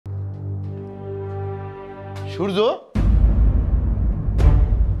সূর্য,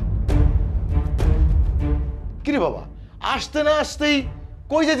 কিরে বাবা, আসতে না আসতেই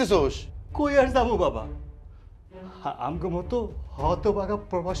কই যাইতেছোস? কই আর যাবো বাবা, আমগো মতো হতভাগা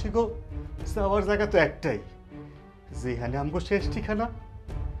প্রবাসী গো যাওয়ার জায়গা তো একটাই, যেখানে আমগো শেষ ঠিকানা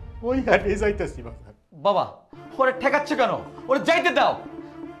ওইখানে যাইতেছি বাবা। বাবা ওরে ঠেকাচ্ছে কেন? ওরে যাইতে দাও।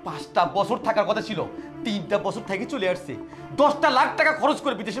 5টা বছর থাকার কথা ছিল, 3টা বছর থেকে চলে আসছে। 10টা লাখ টাকা খরচ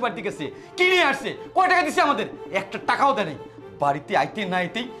করে বিদেশে বাড়িতে গেছে, কি নিয়ে আসছে? কয় টাকা দিছে আমাদের? একটা টাকাও দেয় নাই। বাড়িতে আইতে না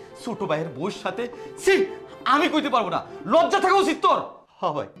আইতেই ছোট ভাইয়ের বউর সাথে, সি আমি কইতে পারবো না, লজ্জা থাকা উচিত তোর।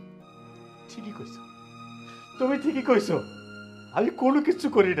 হ্যাঁ ভাই, ঠিকই কইছো, তুমি ঠিকই কইছো। আমি কোনো কিছু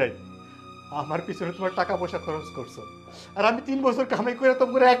করি নাই, আমার পিছনে তোমার টাকা পয়সা খরচ করছো, আর আমি 3 বছর কামাই করে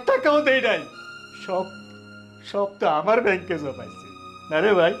তোমার 1 টাকাও দেই নাই। সব সব তো আমার ব্যাংকে জমাইছি না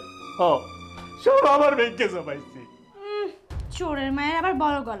রে ভাই, সব আমার ব্যাংকে জমাইছি। চোরের মায়ের আবার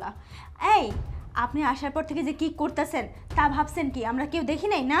বড় গলা। এই, আপনি আসার পর থেকে যে কি করতেছেন তা ভাবছেন কি আমরা কেউ দেখি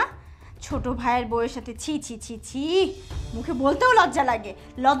নাই না? ছোট ভাইয়ের বউয়ের সাথে ছি ছি ছি ছি, মুখে বলতেও লজ্জা লাগে।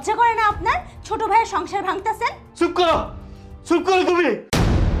 লজ্জা করে না আপনার? ছোট ভাইয়ের সংসার ভাঙতেছেন। চুপ করো, চুপ করো তুমি।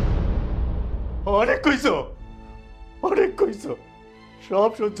 অনেক কইছো, অনেক কইছো, সব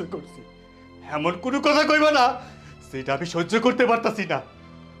সহ্য করছি। এমন কোনো কথা কইবা না সেটা আমি সহ্য করতে পারতাছি না।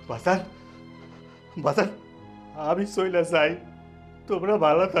 বাজান বাজান, আমি চইলা যাই, তোমরা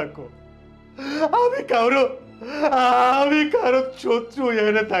ভালো থাকো। আমি কারো শত্রু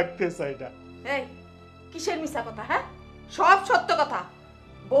এনে থাকতে চাই না। এই কিসের মিছা কথা? হ্যাঁ, সব সত্য কথা।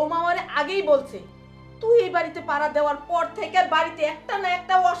 বৌমা আমারে আগেই বলছে, তুই এই বাড়িতে পাড়া দেওয়ার পর থেকে বাড়িতে একটা না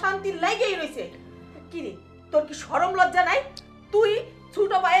একটা অশান্তি লেগেই রয়েছে। কি রে, তোর কি শরম লজ্জা নাই? তুই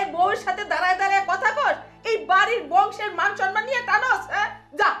ছোট ভাইয়ের বউয়ের সাথে দাঁড়ায় দাঁড়ায় কথা কর, এই বাড়ির বংশের মান সম্মান নিয়ে টানস? হ্যাঁ,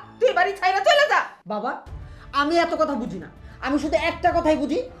 যা তুই বাড়ি ছাইরা চলে যা। বাবা, আমি এত কথা বুঝি না, আমি শুধু একটা কথাই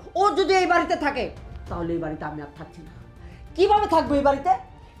বুঝি, ও যদি এই বাড়িতে থাকে তাহলে এই বাড়িতে আমি আর থাকছি না। কিভাবে থাকবো এই বাড়িতে?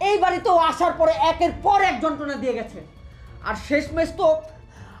 এই বাড়িতে ও আসার পরে একের পর এক যন্ত্রণা দিয়ে গেছে, আর শেষমেশ তো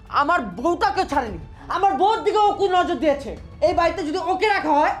আমার বউটাকে ছাড়েনি, আমার বউর দিকে ও কোন নজর দিয়েছে। এই বাড়িতে যদি ওকে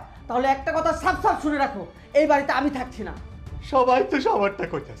রাখা হয় তাহলে একটা কথা সাফ সাফ শুনে রাখো, এই বাড়িতে আমি থাকছি না। সবাই তো সবারটা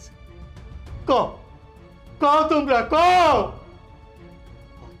কইতাছে, কও তোমরা, কও।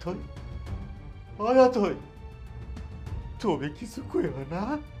 অথই, ওই অথই, তুমি কিছু কইও না,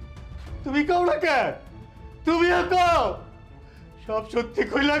 তুমি কও না কেন? তুমিও কও, সব সত্যি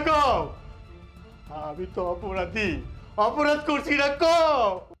কইলা কও। আমি তো অপরাধী, অপরাধ করছি না, কও।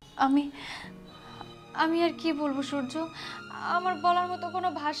 আমি আর কি বলবো সূর্য, আমার বলার মতো কোনো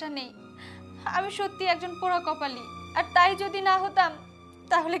ভাষা নেই। আমি সত্যি একজন পোড়া কপালি, আর তাই যদি না হতাম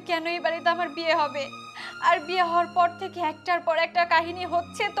তাহলে কেন এই বাড়িতে আমার বিয়ে হবে? আর বিয়ে হওয়ার পর থেকে একটার পর একটা কাহিনী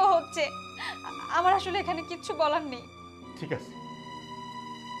হচ্ছে তো হচ্ছে। আমার আসলে এখানে কিচ্ছু বলার নেই। ঠিক আছে,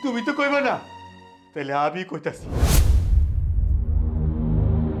 তুমি তো কইবা না, তাহলে আমি কইতাছি।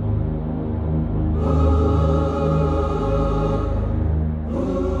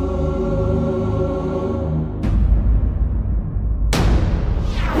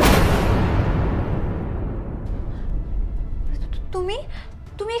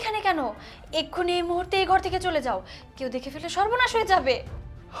 তুমি এখানে কেন? এক্ষুনি এই মুহূর্তে এই ঘর থেকে চলে যাও, কেউ দেখে ফেলে সর্বনাশ হয়ে যাবে।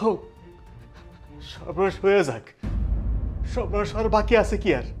 সর্বনাশ হয়ে যাক, সর্বনাশ আর বাকি আছে কি?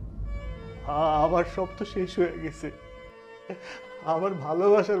 আর আমার সব তো শেষ হয়ে গেছে। আমার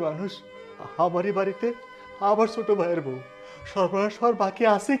ভালোবাসার মানুষ আমারই বাড়িতে, আমার ছোট ভাইয়ের বউ, সর্বনাশ আর বাকি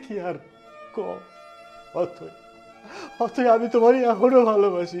আছে কি? আর অথই, অথই, আমি তোমারই এখনো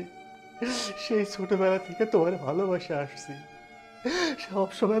ভালোবাসি। সেই ছোটবেলা থেকে তোমার ভালোবাসা আসছি,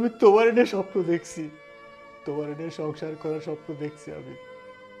 সবসময় আমি তোমার নিয়ে স্বপ্ন দেখছি, তোমার নিয়ে সংসার করার স্বপ্ন দেখছি।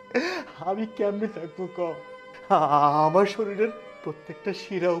 আমি কেমনে থাকবো কম? আমার শরীরের প্রত্যেকটা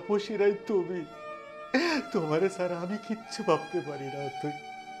শিরা উপশিরাই তুমি, তোমারে ছাড়া আমি কিচ্ছু ভাবতে পারি না। তুই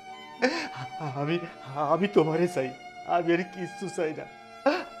আমি আমি তোমারে চাই, আমি আর কিচ্ছু চাই না।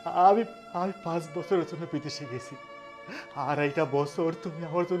 আমি 5 বছরের জন্য বিদেশে গেছি, 2.5 বছর তুমি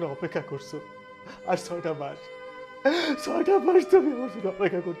আমার জন্য অপেক্ষা করছো, আর 6টা মাস তুমি আমার জন্য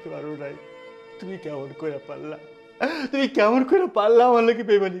অপেক্ষা করতে পারো নাই। তুমি কেমন করে পারলা? তুমি কেমন করে পারলা আমার লাগে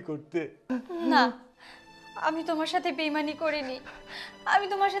বেইমানি করতে? না, আমি তোমার সাথে বেইমানি করিনি। আমি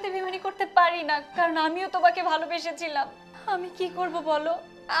তোমার সাথে বেইমানি করতে পারি না, কারণ আমিও তোমাকে ভালোবেসেছিলাম। আমি কি করব বলো,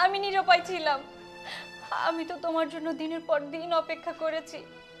 আমি নিরুপায় ছিলাম। আমি তো তোমার জন্য দিনের পর দিন অপেক্ষা করেছি,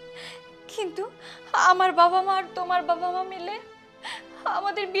 কিন্তু আমার বাবা মা আর তোমার বাবা মা মিলে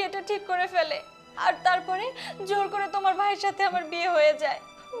আমাদের বিয়েটা ঠিক করে ফেলে, আর তারপরে জোর করে তোমার ভাইয়ের সাথে আমার বিয়ে হয়ে যায়।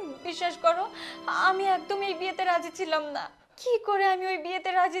 বিশ্বাস করো, আমি একদম এই বিয়েতে রাজি ছিলাম না। কি করে আমি ওই বিয়েতে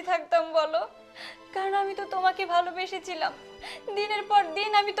রাজি থাকতাম বলো? কারণ আমি তো তোমাকে ভালোবেসেছিলাম, দিনের পর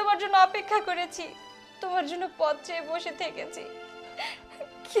দিন আমি তোমার জন্য অপেক্ষা করেছি, তোমার জন্য পথ চেয়ে বসে থেকেছি,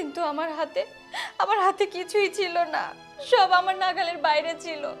 কিন্তু আমার হাতে কিছুই ছিল না, সব আমার নাগালের বাইরে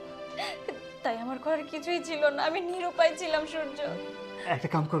ছিল। তাই আমার করার কিছুই ছিল না, আমি নিরুপায় ছিলাম সূর্য। একটা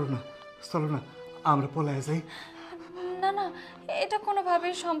কাম করো না, চলো না আমরা পলায় যাই। না না, এটা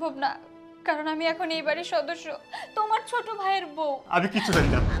কোনোভাবেই সম্ভব না, কারণ আমি এখন এই বাড়ির সদস্য, তোমার ছোট ভাইয়ের বউ। আমি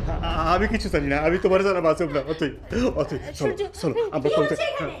কিছু জানি না, আমি তোমার জানা বাঁচব না। অতই অতই চলো চলো আমরা কি পৌঁছে। হচ্ছে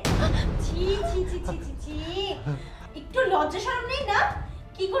এখানে? ছি ছি ছি ছি ছি ছি, একটু লজ্জা শরম নেই না?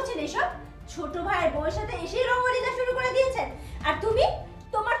 কি করছেন এসব? ছোট ভাইয়ের বউয়ের সাথে এসেই রঙ্গলীলা শুরু করে দিয়েছেন, আর তুমি?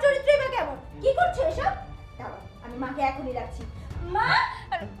 তোমার চরিত্রই বা কেমন? কি করছো এসব? দাঁড়াও, আমি মাকে এখনই রাখছি। মা,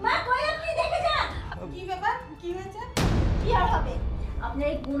 মা কই আপনি? দেখে যান। কি ব্যাপার, কি হয়েছে? কি আর হবে, আপনার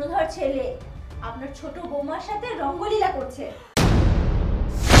এই গুণধর ছেলে আপনার ছোট বৌমার সাথে রঙ্গলীলা করছে।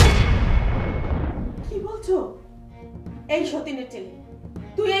 কি বলছো? এই সতীনের ছেলে,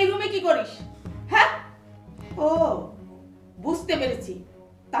 তুই এই রুমে কি করিস? হ্যাঁ, ও বুঝতে পেরেছি,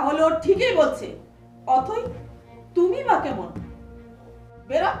 তাহলে ও ঠিকই বলছে। অথই, তুমি বা কেমন?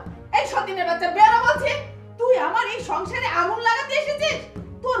 বেরো, এই সতীনের বাচ্চা বেরো বলছি। তুই আমার এই সংসারে আগুন লাগাতে এসেছিস,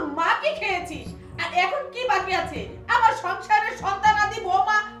 তোর মাকে খেয়েছিস, আর এখন কি বাকি আছে? আমার সংসারের সন্তান আদি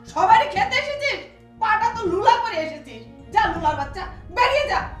বৌমা সবারই খেতে এসেছিস, পাটা তো লুলা করে এসেছিস। যা লুলার বাচ্চা, বেরিয়ে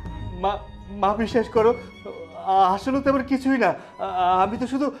যা। মা মা বিশ্বাস করো, আসলে তেমন কিছুই না, আমি তো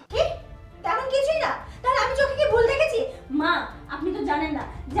শুধু। কি? তেমন কিছুই না? তাহলে আমি চোখে কি ভুল দেখেছি? মা, আপনি তো জানেন না,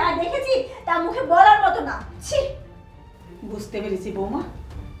 যা দেখেছি তা মুখে বলার মতো না। ছি! বুঝতে পেরেছি বৌমা,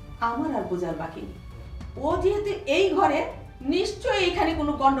 আমার আর বোঝার বাকি নেই। ও যেহেতু এই ঘরে, নিশ্চয়ই এখানে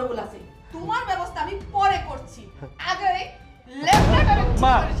কোনো গন্ডগোল আছে। তোমার ব্যবস্থা আমি পরে করছি, আগে লেফটাটারে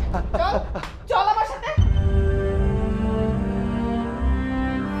মা! চল চল আমার সাথে।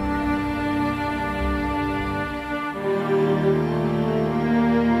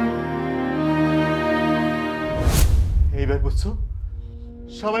 এইবার বুঝছো?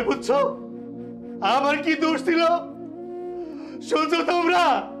 সবাই বুঝছো আমার কি দোষ ছিল? শুনছো তোমরা?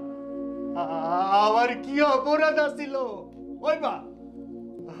 আমার কি অপরাধ ছিল? ওই মা,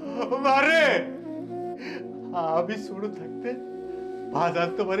 মারে, আমি ছোট থাকতে বাজার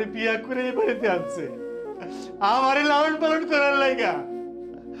তোমারে বিয়া করে এই বাড়িতে আনছে, আমারে লালন পালন করার লাইগা।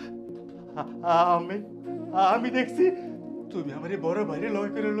 আমি দেখছি তুমি আমারে বড় বাইরে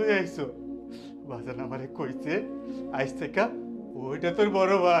লয় করে লই আইছো। বাজান আমারে কইছে আইস থেকে ওইটা তোর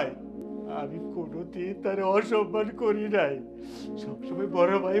বড় ভাই। আমি কোনোদিন তার অসম্মান করি নাই, সবসময়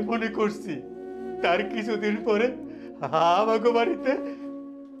বড় ভাই মনে করছি। তার কিছুদিন পরে আমাকে বাড়িতে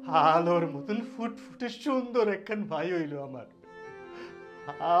আলোর মতন ফুটফুটে সুন্দর একখান ভাই হইল আমার।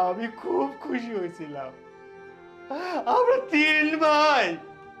 আমি খুব খুশি হয়েছিলাম। আমরা তিন ভাই,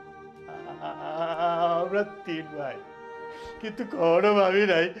 কিন্তু কোনো ভাবি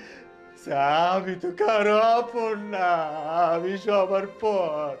নাই আমি তো কারো আপন না, আমি সবার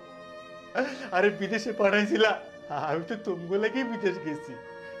পর। আরে বিদেশে পাঠাইছিলাম, আমি তো তুমগো লাগি বিদেশ গেছি।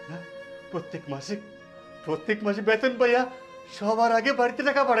 প্রত্যেক মাসে বেতন পাইয়া সবার আগে বাড়িতে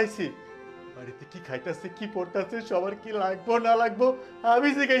টাকা পাঠাইছি। বাড়িতে কি খাইতেছে কি পড়তেছে, সবার কি লাগবো না লাগবো আমি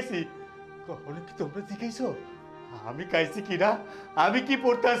জিজ্ঞাইছি। কখনো কি তোমরা জিজ্ঞাইছো আমি খাইছি কিনা, আমি কি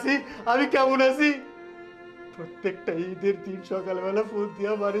পড়তেছি, আমি কেমন আছি? প্রত্যেকটা ঈদের দিন সকালবেলা ফোন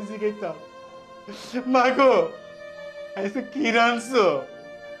দিয়া বাড়ি জিজ্ঞাইতাম, মা গো আইসে কি রানছো?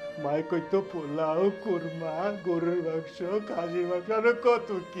 মায় কইতো পোলাও, কুরমা, গরুর মাংস, খাসির মাংস, আরো কত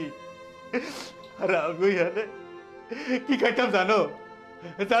কি। আর আমি ওইখানে কি খাইতাম জানো?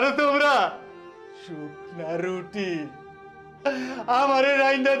 তোমরা? শুকনা রুটি। আমারে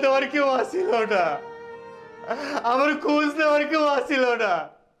রাইন্দা দেওয়ার কেউ আসিল না, আমার খোঁজ নেওয়ার কেউ আসিল না।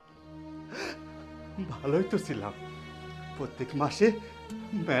 ভালোই তো ছিলাম, প্রত্যেক মাসে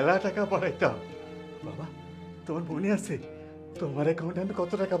মেলা টাকা পাঠাইতাম। বাবা, তোমার মনে আছে তোমার অ্যাকাউন্টে আমি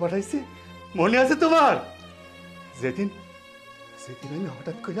কত টাকা পাঠাইছি? মনে আছে তোমার? যেদিন আমি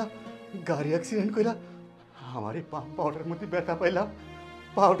হঠাৎ কইরা গাড়ি অ্যাক্সিডেন্ট কইরা আমার এই পাউডার মধ্যে ব্যথা পাইলাম,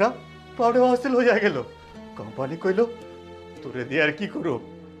 পাউডার হাসিল হইয়া গেল। কোম্পানি কইল তোরে দিয়ে আর কি করো,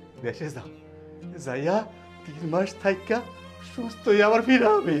 দেশে যাও, যাইয়া 3 মাস থাইকা সুস্থ হয়ে আবার ফিরে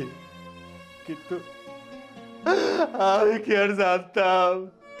হবে। কিন্তু আমি কি আর জানতাম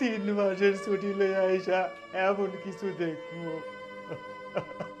 3 মাসের ছুটি লই আইসা এমন কিছু দেখবো।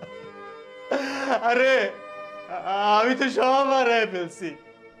 আরে আমি তো সব হারাই ফেলছি।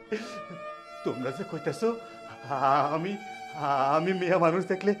 তোমরা যে কইতেছো আমি মেয়ে মানুষ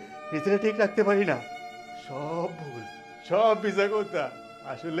দেখলে নিজেরা ঠিক রাখতে পারি না, সব ভুল, সব মিছা কথা।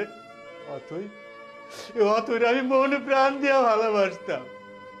 আসলে অথই আমি মনে প্রাণ দিয়া ভালোবাসতাম।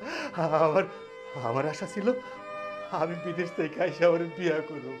 আমার আশা ছিল আমি বিদেশ থেকে আইসা আমার বিয়া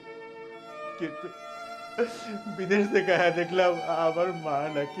করব, বিদেশ থেকে দেখলাম আমার মা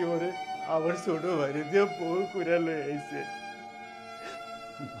নাকি ওরে আমার ছোট ভাইরে দিয়ে বউ করে লয়ে আইছে।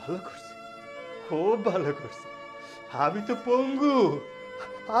 ভালো করছে, খুব ভালো করছে। আমি তো পঙ্গু,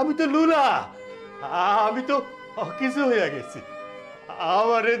 আমি তো লুলা, আমি তো অকিছু হইয়া গেছি।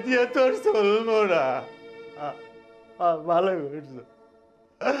 আমারে দিয়ে তোর চলবো না। ভালো করছো,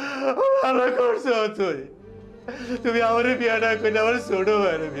 ভালো করছো তুই। তুমি আমারে বিয়া না করলে আমার ছোট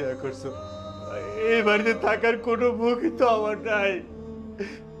ভাইরে বিয়া করছো। এই বাড়িতে থাকার কোনো মুখই তো আমার নাই।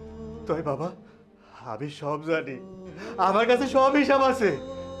 তাই বাবা, আমি সব জানি, আমার কাছে সব হিসাব আছে।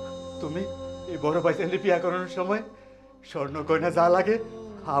 তুমি এই বড় পাইছেন বিয়া করানোর সময় স্বর্ণ গয়না যা লাগে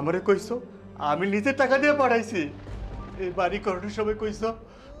আমারে কইছো, আমি নিজের টাকা দিয়ে পাঠাইছি। এই বাড়ি করানোর সময় কইছো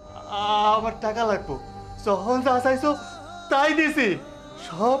আমার টাকা লাগবো, যখন যা চাইছো তাই দিছি,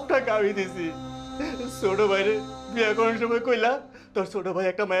 সব টাকা আমি দিছি। ছোট ভাইরে বিয়া করানোর সময় কইলা তোর ছোট ভাই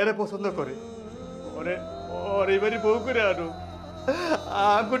একটা মায়েরে পছন্দ করে, ওরে ওর এবারে বউ করে আনো,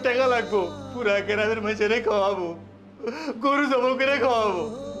 আমাকে টাকা লাগবো, পুরা গ্রামের মেয়েছেরে খাওয়াবো, গরু জবল করে খাওয়াবো,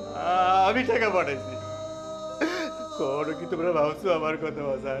 আমি টাকা পাঠাইছি। কোনো কি তোমরা ভাবছো আমার কথা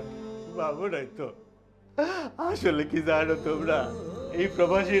বাজার? ভাবো নাই তো। আসলে কি জানো তোমরা, এই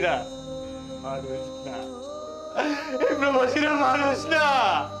প্রবাসীরা মানুষ না, এই প্রবাসীরা মানুষ না,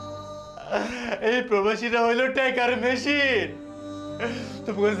 এই প্রবাসীরা হইলো টাকার মেশিন।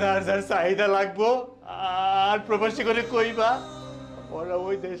 তোমাকে যার যার চাহিদা লাগবো আর প্রবাসী করে কইবা, ওরা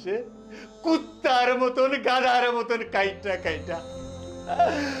ওই দেশে কুত্তার মতন গাধার মতন কাইটা কাইটা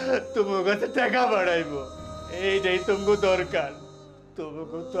তোমার কাছে টাকা বাড়াইবো। এইটাই তোমাকে দরকার,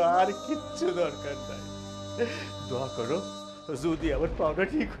 তোমাকে তো আর কিচ্ছু দরকার নাই। দোয়া করো, যদি আমার পাওনা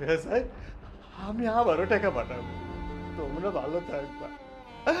ঠিক হয়ে যায় আমি আবারও টাকা পাঠাবো, তোমরা ভালো থাকবা।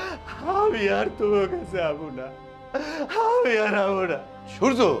 আমি আর তোমার কাছে যাবো না, আমি আর যাবো না।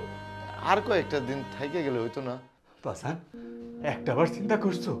 সূর্য, আর কয়েকটা দিন থেকে গেলে হইতো না? বাসান, একটা বার চিন্তা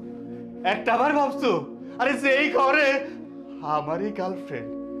করছো, একটা বার ভাবছো? আরে সেই ঘরে আমারই গার্লফ্রেন্ড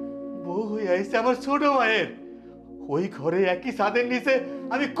বউ হয়ে আইছে আমার ছোট ভাইয়ের, ওই ঘরে একই ছাদের নিচে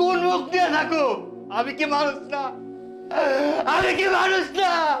আমি কোন মুখ দিয়ে থাকো? আমি কি মানুষ না? আমি কি মানুষ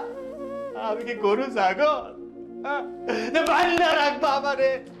না? আমি কি গরু ছাগল? বান্ধা রাখবা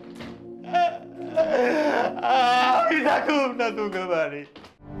আমারে? আমি থাকুক না তোকে বাড়ি।